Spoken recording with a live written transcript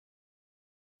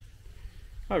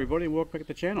Hi everybody and welcome back to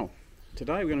the channel.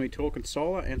 Today we're going to be talking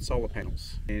solar and solar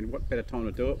panels, and what better time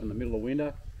to do it in the middle of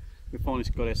winter. We finally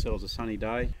got ourselves a sunny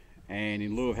day, and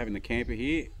in lieu of having the camper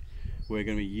here, we're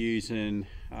going to be using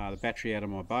the battery out of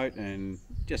my boat and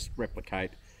just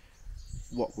replicate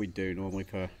what we do normally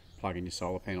for plugging your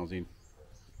solar panels in.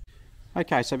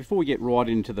 Okay, so before we get right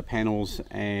into the panels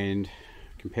and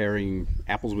comparing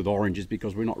apples with oranges,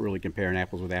 because we're not really comparing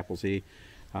apples with apples here,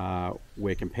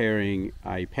 we're comparing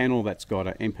a panel that's got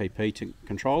an MPPT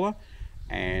controller,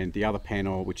 and the other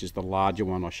panel, which is the larger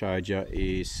one I showed you,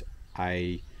 is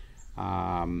a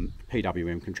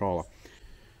PWM controller.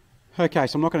 Okay,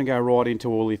 so I'm not going to go right into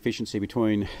all the efficiency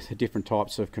between the different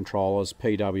types of controllers,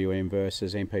 PWM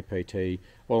versus MPPT.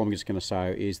 All I'm just going to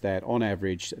say is that on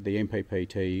average the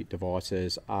MPPT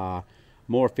devices are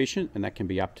more efficient, and that can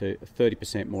be up to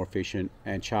 30% more efficient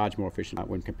and charge more efficient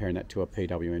when comparing that to a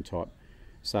PWM type.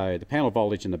 So the panel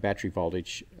voltage and the battery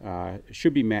voltage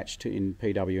should be matched in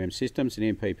PWM systems.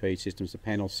 In MPP systems, the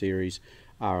panel series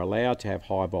are allowed to have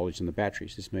high voltage than the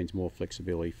batteries. This means more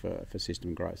flexibility for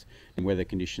system growth, and weather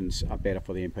conditions are better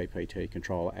for the MPPT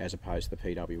controller as opposed to the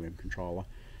PWM controller.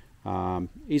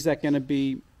 Is that going to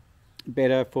be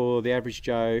better for the average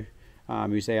Joe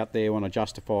who's out there want to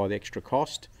justify the extra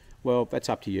cost? Well, that's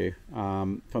up to you.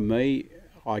 For me,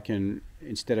 I can,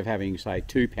 instead of having, say,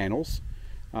 two panels,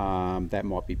 that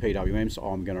might be PWM, so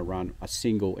I'm going to run a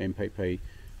single MPP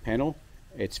panel.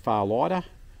 It's far lighter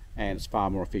and it's far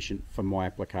more efficient for my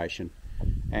application.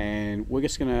 And we're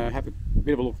just going to have a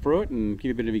bit of a look through it and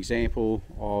give a bit of an example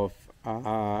of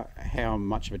how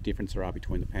much of a difference there are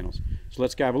between the panels. So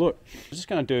let's go have a look. I'm just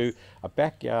going to do a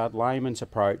backyard layman's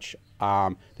approach,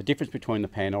 the difference between the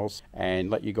panels, and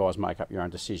let you guys make up your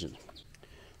own decision.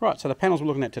 Right, so the panels we're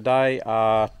looking at today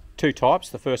are two types.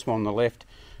 The first one on the left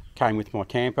came with my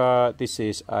camper. This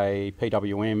is a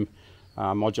PWM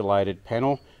modulated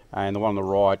panel, and the one on the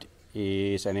right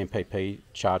is an MPP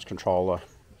charge controller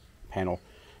panel.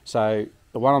 So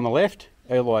the one on the left,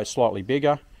 although slightly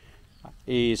bigger,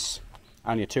 is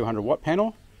only a 200 watt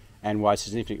panel and weighs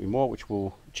significantly more, which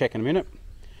we'll check in a minute.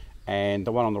 And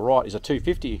the one on the right is a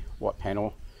 250 watt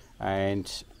panel,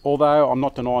 and although I'm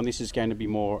not denying this is going to be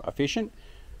more efficient,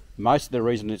 most of the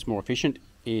reason it's more efficient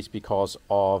is because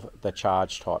of the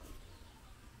charge type.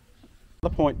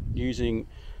 The point using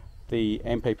the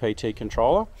MPPT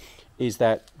controller is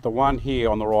that the one here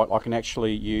on the right I can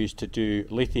actually use to do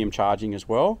lithium charging as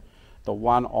well. The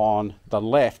one on the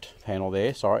left panel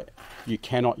there, sorry, you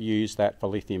cannot use that for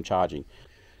lithium charging.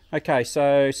 Okay,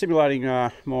 so simulating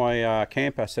my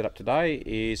camper setup today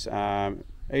is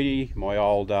Edie, my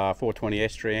old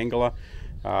 420S triangular.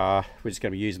 We're just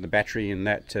going to be using the battery in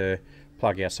that to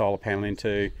plug our solar panel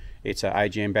into. It's an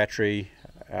AGM battery,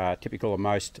 typical of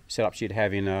most setups you'd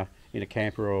have in a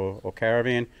camper or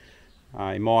caravan.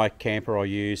 In my camper I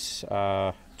use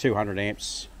 200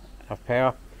 amps of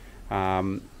power.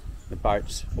 The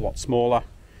boat's a lot smaller,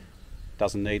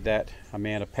 doesn't need that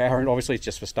amount of power, and obviously it's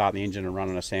just for starting the engine and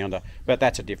running a sounder, but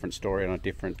that's a different story and a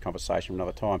different conversation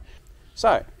another time.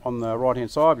 So on the right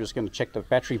hand side, I'm just going to check the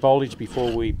battery voltage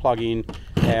before we plug in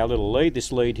our little lead.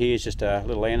 This lead here is just a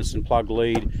little Anderson plug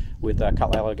lead with a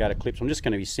couple of alligator clips. I'm just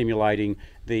going to be simulating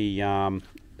the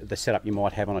setup you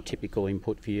might have on a typical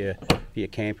input for your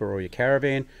camper or your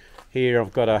caravan. Here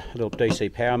I've got a little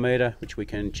DC power meter which we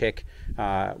can check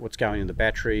what's going in the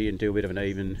battery and do a bit of an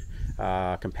even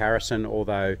comparison,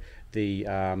 although the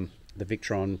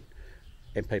Victron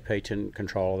MPPT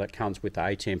controller that comes with the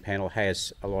ATEM panel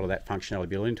has a lot of that functionality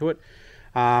built into it.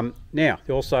 Now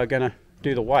they're also going to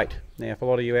do the weight. Now for a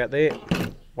lot of you out there,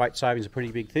 weight saving is a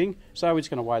pretty big thing, so we're just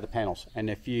going to weigh the panels, and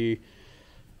if you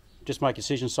just make a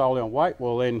decision solely on weight,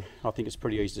 well then I think it's a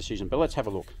pretty easy decision. But let's have a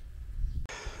look.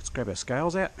 Let's grab our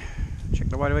scales out, check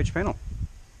the weight of each panel.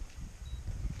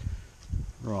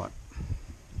 Right,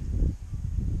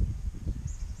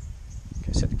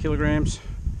 okay, set the kilograms.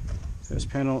 First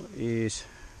panel is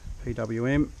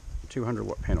PWM 200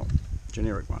 watt panel,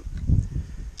 generic one.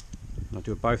 And I'll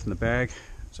do it both in the bag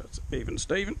so it's even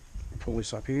Steven. Pull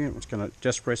this up here. I'm just going to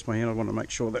just press my hand. I want to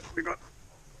make sure that we've got,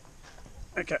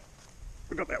 okay,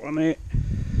 we've got that one there.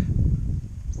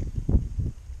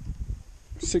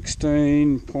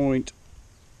 16.5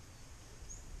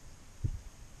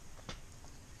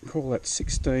 call that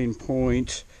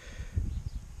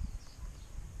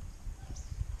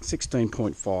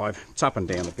 16.5. It's up and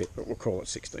down a bit, but we'll call it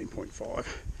 16.5.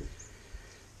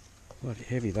 Bloody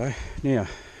heavy though. Now,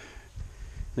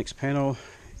 next panel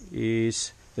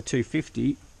is the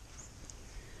 250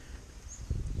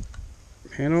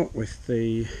 panel with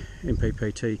the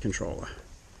MPPT controller.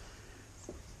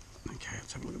 Okay,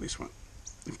 let's have a look at this one.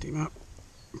 Lift him up.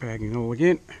 bagging all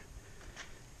again.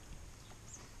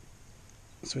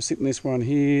 So we're sitting, this one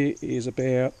here is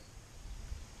about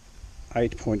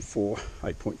 8.4,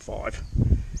 8.5.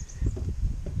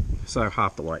 So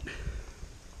half the weight.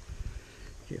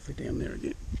 Carefully down there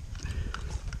again.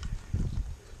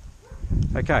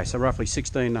 Okay, so roughly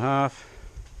 16.5,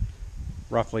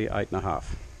 roughly 8.5.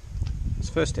 It's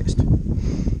first test.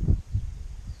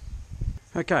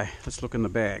 Okay, let's look in the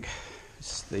bag.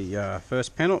 This is the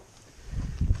first panel.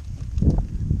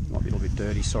 Might be a little bit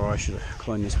dirty, sorry, I should have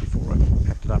cleaned this before I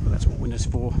packed it up, but that's what winter's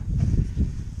for.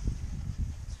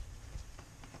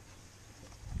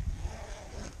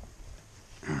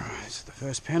 Alright, this is the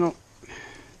first panel.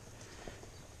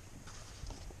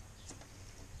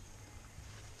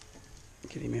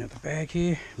 Get him out of the bag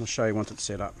here, and I'll show you once it's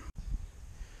set up.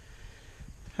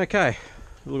 Okay,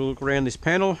 a little look around this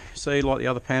panel. See, like the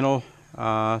other panel,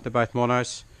 they're both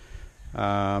monos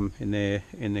in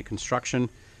their construction.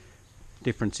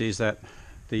 Difference is that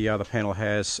the other panel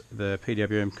has the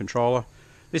PWM controller.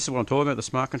 This is what I'm talking about, the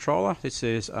smart controller. This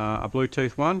is a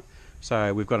Bluetooth one,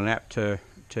 so we've got an app to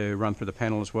run through the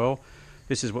panel as well.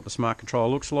 This is what the smart controller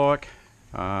looks like.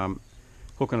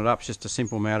 Hooking it up is just a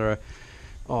simple matter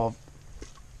of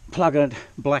plugging it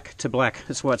black to black.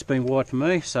 That's why it's been wired for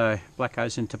me. So black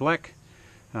goes into black,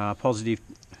 positive.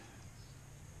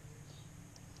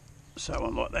 So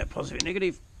I'm like that, positive and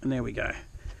negative, and there we go.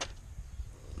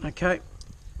 Okay,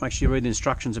 make sure you read the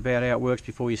instructions about how it works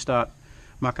before you start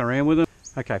mucking around with them.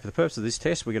 Okay, for the purpose of this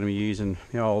test, we're going to be using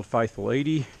the old faithful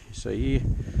Edie. You see here,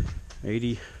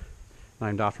 Edie,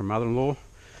 named after a mother-in-law.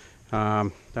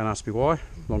 Don't ask me why,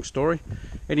 long story.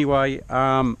 Anyway,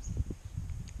 in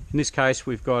this case,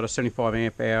 we've got a 75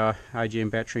 amp hour AGM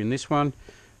battery in this one.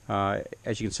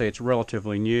 As you can see, it's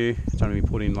relatively new. It's only been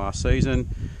put in last season.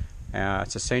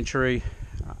 It's a Century,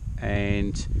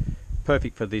 and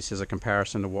perfect for this as a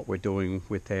comparison to what we're doing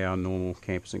with our normal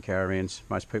campers and caravans.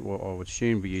 Most people, I would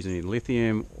assume, be using either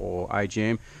lithium or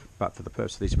AGM, but for the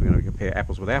purpose of this, we're going to compare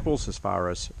apples with apples as far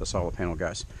as the solar panel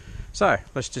goes. So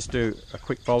let's just do a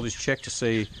quick voltage check to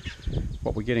see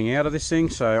what we're getting out of this thing.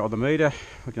 So on the meter,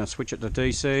 we're going to switch it to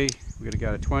DC. We're going to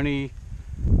go to 20.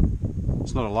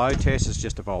 It's not a load test, it's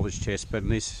just a voltage test, but in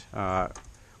this we're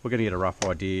going to get a rough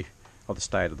idea of the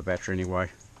state of the battery anyway.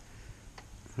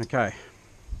 Okay,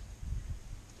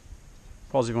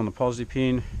 positive on the positive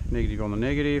pin, negative on the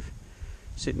negative,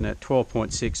 sitting at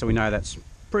 12.6, so we know that's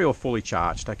pretty well fully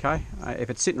charged. Okay, if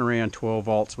it's sitting around 12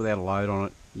 volts without a load on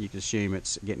it, you can assume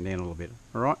it's getting down a little bit.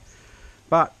 Alright,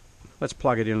 but let's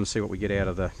plug it in and see what we get out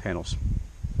of the panels.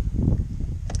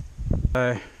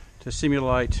 So to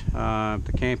simulate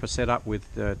the camper setup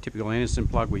with the typical Anderson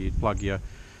plug, where you plug your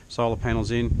solar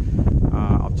panels in,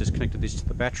 I've just connected this to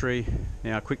the battery.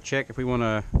 Now a quick check, if we want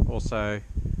to also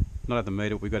not have the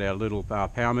meter, we've got our little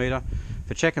power meter.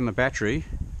 For checking the battery,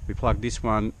 we plug this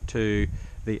one to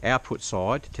the output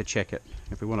side to check it.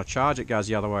 If we want to charge, it goes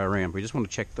the other way around. We just want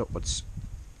to check what its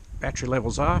battery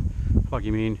levels are, plug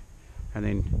him in, and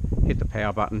then hit the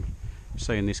power button.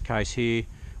 See, in this case here,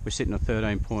 we're sitting at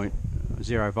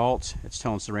 13.0 volts. It's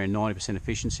telling us around 90%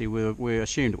 efficiency. We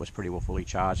assumed it was pretty well fully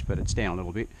charged, but it's down a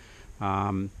little bit.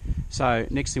 So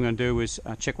next thing we're going to do is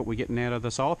check what we're getting out of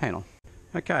the solar panel.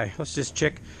 Okay, let's just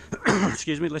check.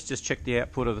 Excuse me. Let's just check the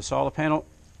output of the solar panel.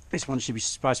 This one should be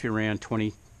supposed to be around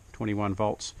 21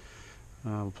 volts.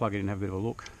 We'll plug it in and have a bit of a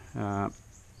look.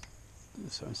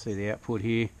 So see the output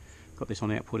here. Got this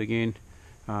on output again.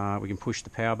 We can push the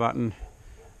power button.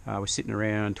 We're sitting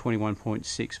around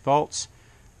 21.6 volts.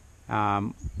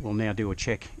 We'll now do a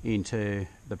check into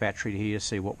the battery here to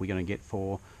see what we're going to get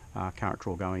for current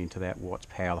draw going into that, watts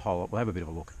power, the whole lot. We'll have a bit of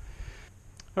a look.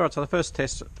 Alright, so the first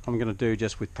test I'm going to do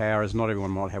just with power is, not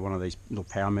everyone might have one of these little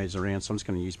power meters around, so I'm just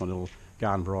going to use my little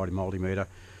garden variety multimeter.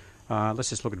 Let's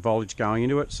just look at voltage going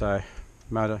into it. So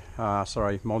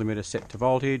multimeter set to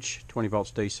voltage, 20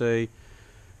 volts DC.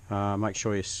 Make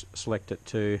sure you select it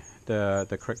to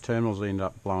the correct terminals. They end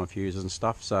up blowing fuses and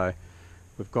stuff. So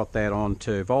we've got that on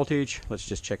to voltage. Let's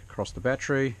just check across the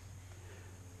battery.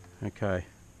 Okay,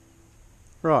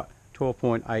 right,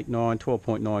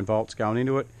 12.9 volts going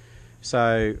into it.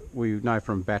 So we know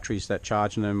from batteries that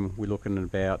charging them, we're looking at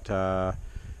about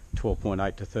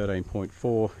 12.8 to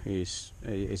 13.4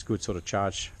 is good sort of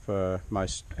charge for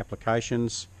most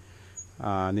applications.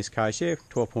 In this case, yeah,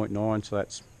 12.9, so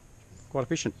that's quite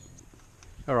efficient.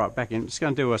 Alright, back in. Just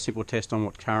going to do a simple test on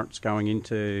what current's going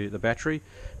into the battery.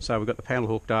 So we've got the panel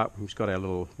hooked up, we've got our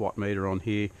little watt meter on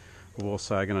here. We're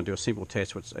also going to do a simple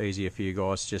test, which is easier for you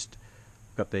guys. Just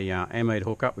got the ammeter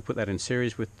hook up. We put that in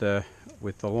series with the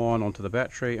line onto the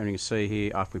battery, and you can see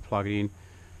here after we plug it in,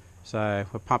 so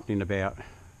we're pumping in about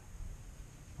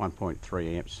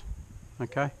 1.3 amps.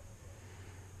 Okay,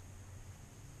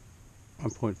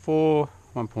 1.4,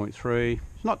 1.3,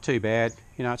 it's not too bad,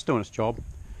 you know, it's doing its job.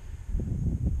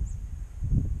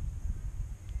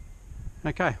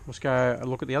 Okay, let's go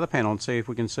look at the other panel and see if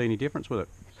we can see any difference with it.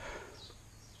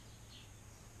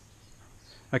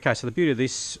 Okay, so the beauty of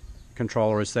this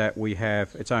controller is that we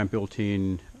have its own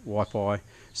built-in Wi-Fi,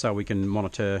 so we can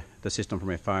monitor the system from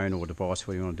our phone or device,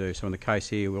 what you want to do. So in the case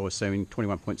here, we're assuming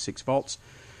 21.6 volts.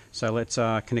 So let's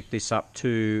connect this up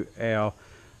to our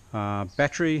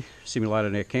battery,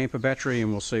 simulated our camper battery,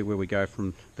 and we'll see where we go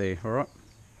from there. All right.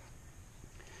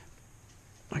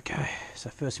 Okay, so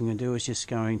first thing we're going to do is just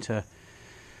going to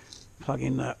plug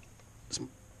in the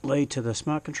lead to the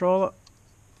smart controller,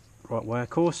 right way of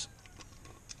course.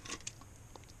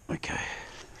 Okay,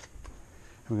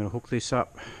 we're going to hook this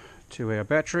up to our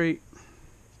battery,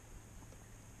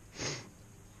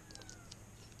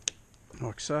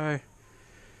 like so.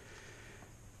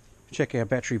 Check our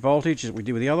battery voltage as we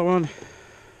did with the other one.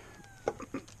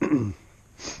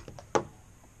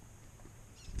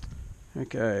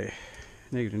 Okay,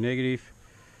 negative to negative.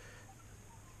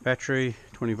 Battery,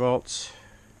 20 volts.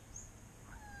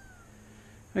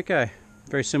 Okay,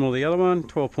 very similar to the other one,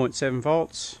 12.7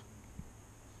 volts.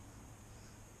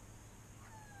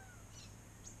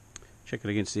 Check it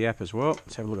against the app as well.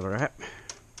 Let's have a look at our app.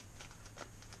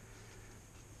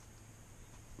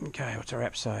 Okay, what's our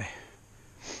app say?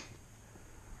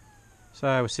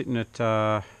 So we're sitting at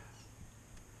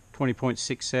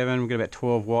 20.67, we've got about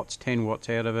 12 watts, 10 watts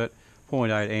out of it,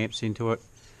 0.8 amps into it.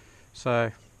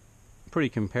 So pretty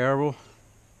comparable.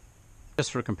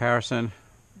 Just for a comparison,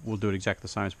 we'll do it exactly the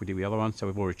same as we did with the other one. So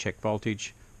we've already checked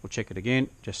voltage. We'll check it again,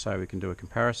 just so we can do a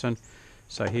comparison.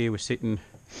 So here we're sitting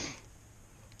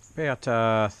about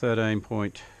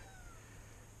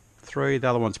 13.3. The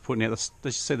other one's putting out, let's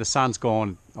just see the sun's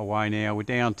gone away now. We're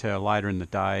down to later in the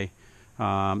day.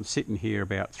 Sitting here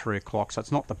about 3 o'clock, so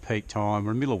it's not the peak time.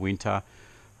 We're in the middle of winter.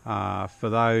 For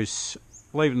those,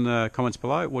 leave in the comments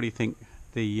below, what do you think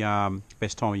the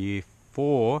best time of year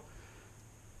for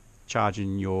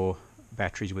charging your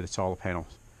batteries with a solar panel?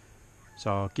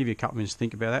 So I'll give you a couple minutes to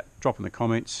think about that. Drop in the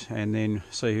comments and then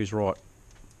see who's right.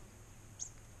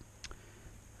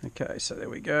 Okay, so there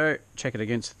we go. Check it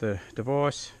against the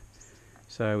device.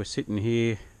 So we're sitting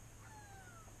here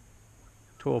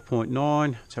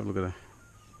 12.9. Let's have a look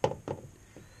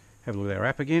at our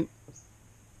app again.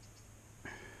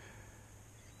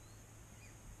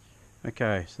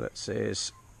 Okay, so that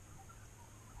says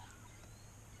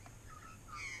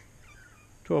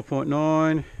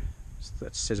 12.9. So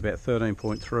that says about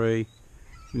 13.3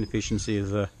 in efficiency of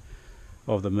the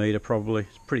meter. Probably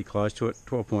it's pretty close to it.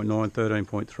 12.9,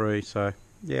 13.3. So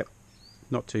yep,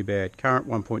 not too bad. Current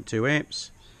 1.2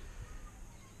 amps.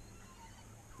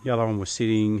 The other one was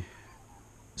sitting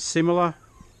similar.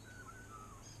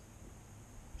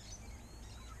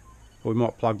 We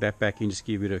might plug that back in, just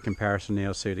give you a comparison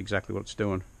now, see exactly what it's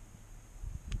doing.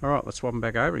 Alright, let's swap them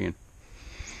back over again.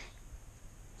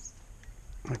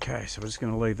 Okay, so we're just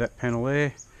going to leave that panel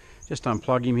there. Just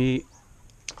unplug him here.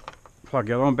 Plug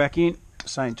the other one back in.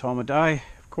 Same time of day,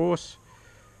 of course.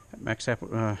 Max apple,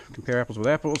 compare apples with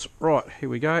apples. Right, here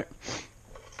we go.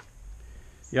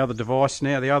 The other device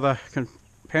now, the other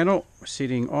panel,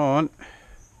 sitting on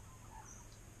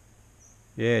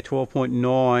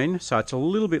 12.9, so it's a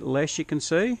little bit less, you can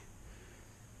see.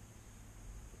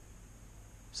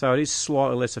 So it is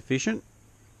slightly less efficient.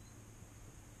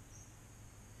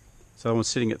 So that one's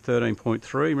sitting at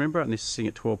 13.3, remember, and this is sitting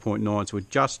at 12.9, so we're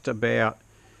just about,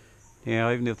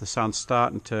 now even if the sun's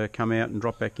starting to come out and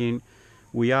drop back in,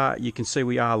 you can see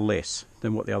we are less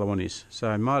than what the other one is. So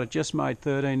I might have just made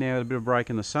 13 now with a bit of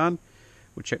break in the sun.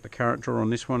 We'll check the current draw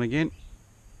on this one again.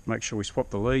 Make sure we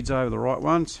swap the leads over the right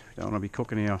ones. We don't want to be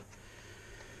cooking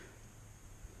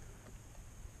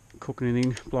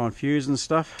anything, blowing fuse and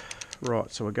stuff.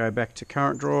 Right, so we'll go back to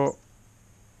current draw.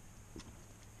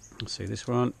 Let's see this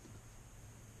one.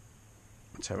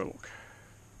 Let's have a look.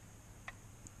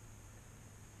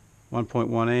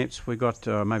 1.1 amps. We got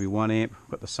maybe 1 amp.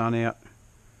 Got the sun out.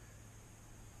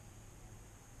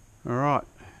 All right.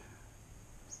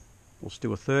 We'll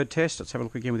do a third test. Let's have a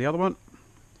look again with the other one.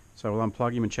 So we'll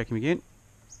unplug him and check him again.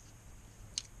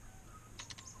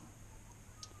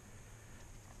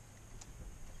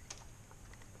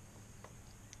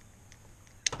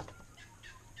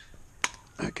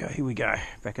 Okay, here we go.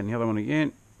 Back in the other one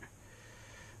again.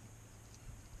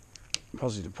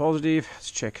 Positive to positive.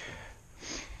 Let's check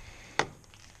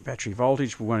battery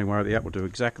voltage. We won't even worry about that. We'll do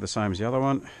exactly the same as the other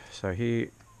one. So here,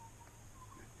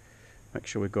 make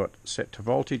sure we've got set to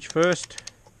voltage first.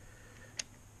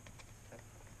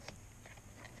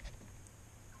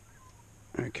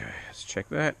 Okay, let's check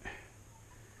that.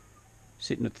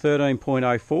 Sitting at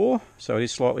 13.04, so it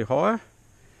is slightly higher.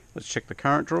 Let's check the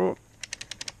current draw.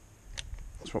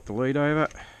 Swap the lead over.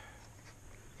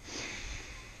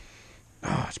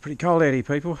 Oh, it's pretty cold out here,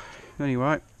 people.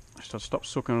 Anyway, I'll stop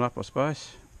sucking it up, I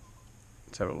suppose.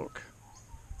 Let's have a look.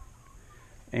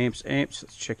 Amps,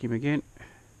 let's check him again.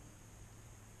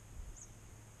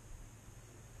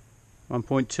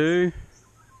 1.2,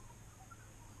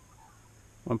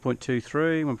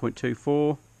 1.23,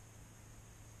 1.24.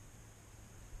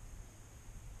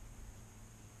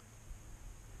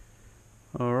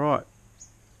 All right,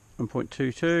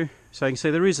 1.22. So you can see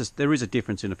there is a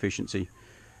difference in efficiency.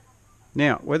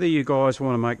 Now, whether you guys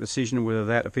want to make the decision whether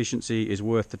that efficiency is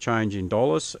worth the change in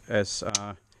dollars, as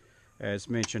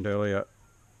mentioned earlier,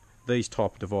 these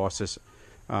type of devices,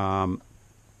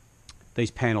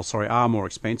 these panels, sorry, are more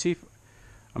expensive.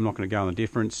 I'm not going to go on the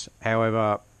difference.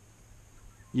 However,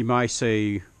 you may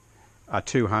see a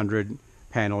 200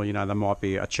 panel. You know, there might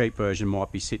be a cheap version,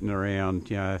 might be sitting around,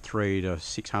 you know, $300 to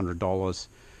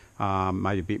 $600,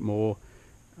 maybe a bit more.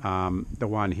 The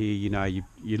one here, you know,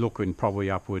 you're looking probably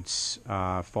upwards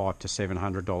 $500 to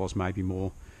 $700, maybe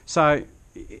more. So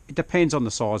it depends on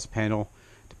the size of the panel,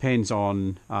 depends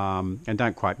on, and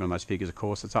don't quote me on those figures, of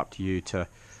course. It's up to you to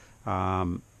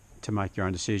make your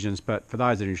own decisions. But for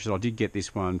those that are interested, I did get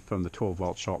this one from the 12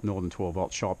 volt shop, Northern 12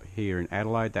 volt shop here in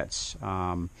Adelaide. That's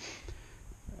quite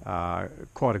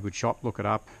a good shop. Look it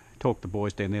up. Talk to the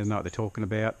boys down there, know what they're talking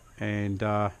about, and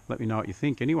let me know what you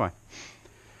think anyway.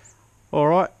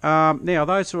 Alright, now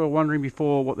those who are wondering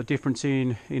before what the difference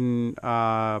in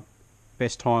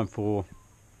best time for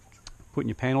putting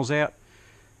your panels out.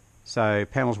 So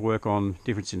panels work on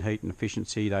difference in heat and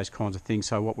efficiency, those kinds of things.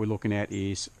 So what we're looking at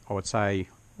is, I would say,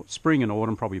 spring and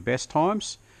autumn probably best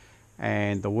times,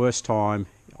 and the worst time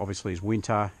obviously is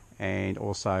winter, and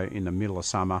also in the middle of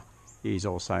summer is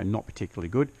also not particularly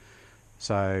good.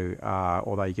 So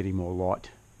although you're getting more light.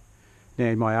 Now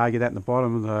you may argue that in the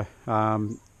bottom of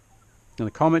in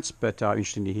the comments, but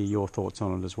interesting to hear your thoughts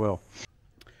on it as well.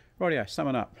 Rightio,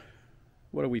 summing up,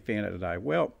 what have we found out today?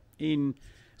 Well, in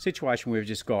a situation where we've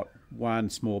just got one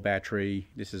small battery,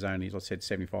 this is only, as I said,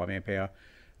 75 amp hour,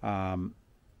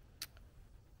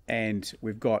 and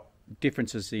we've got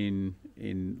differences in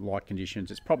light conditions,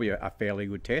 it's probably a fairly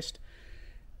good test.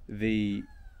 The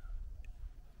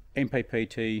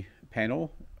MPPT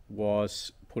panel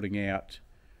was putting out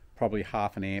probably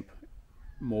half an amp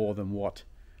more than what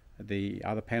the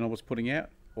other panel was putting out,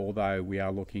 although we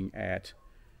are looking at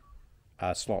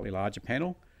a slightly larger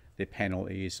panel. The panel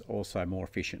is also more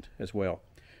efficient as well.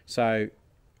 So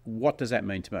what does that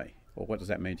mean to me, or what does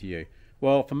that mean to you?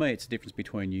 Well, for me, it's the difference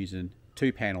between using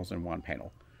two panels and one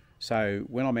panel. So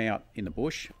when I'm out in the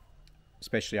bush,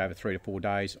 especially over 3 to 4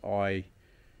 days, I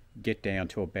get down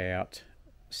to about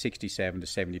 67 to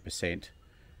 70%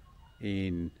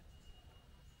 in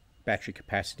battery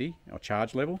capacity or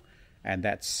charge level, and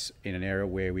that's in an area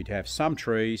where we'd have some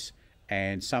trees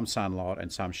and some sunlight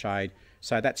and some shade.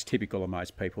 So that's typical of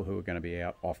most people who are going to be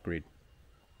out off-grid.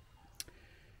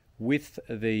 With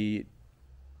the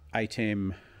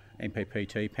ATEM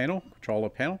MPPT panel, controller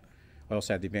panel, I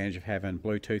also have the advantage of having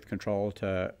Bluetooth control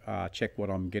to check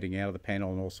what I'm getting out of the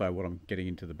panel and also what I'm getting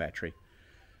into the battery.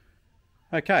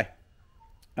 Okay,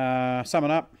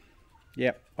 summing up,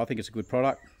 yeah, I think it's a good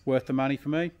product, worth the money for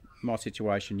me. My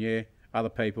situation, yeah. Other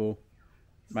people,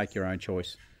 make your own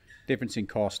choice. Difference in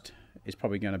cost is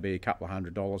probably going to be a couple of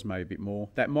 $100, maybe a bit more.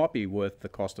 That might be worth the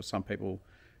cost of some people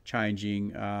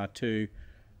changing to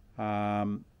a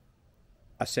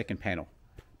second panel.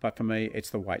 But for me, it's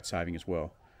the weight saving as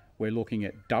well. We're looking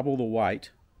at double the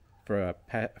weight for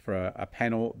a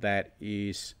panel that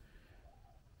is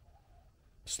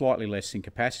slightly less in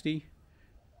capacity,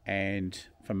 and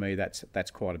for me,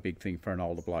 that's quite a big thing for an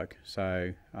older bloke.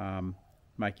 So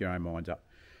make your own minds up.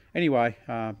 Anyway,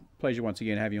 pleasure once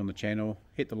again having you on the channel.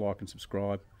 Hit the like and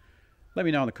subscribe. Let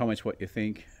me know in the comments what you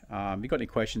think. If you've got any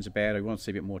questions about it, you want to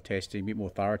see a bit more testing, a bit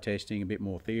more thorough testing, a bit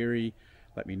more theory,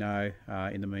 let me know.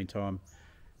 In the meantime,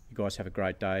 you guys have a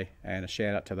great day, and a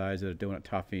shout out to those that are doing it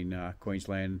tough in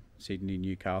Queensland, Sydney,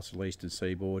 Newcastle, Eastern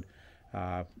Seaboard,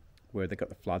 where they've got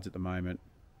the floods at the moment.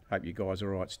 Hope you guys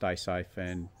are all right, stay safe,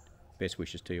 and best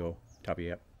wishes to you all.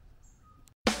 Tubby out.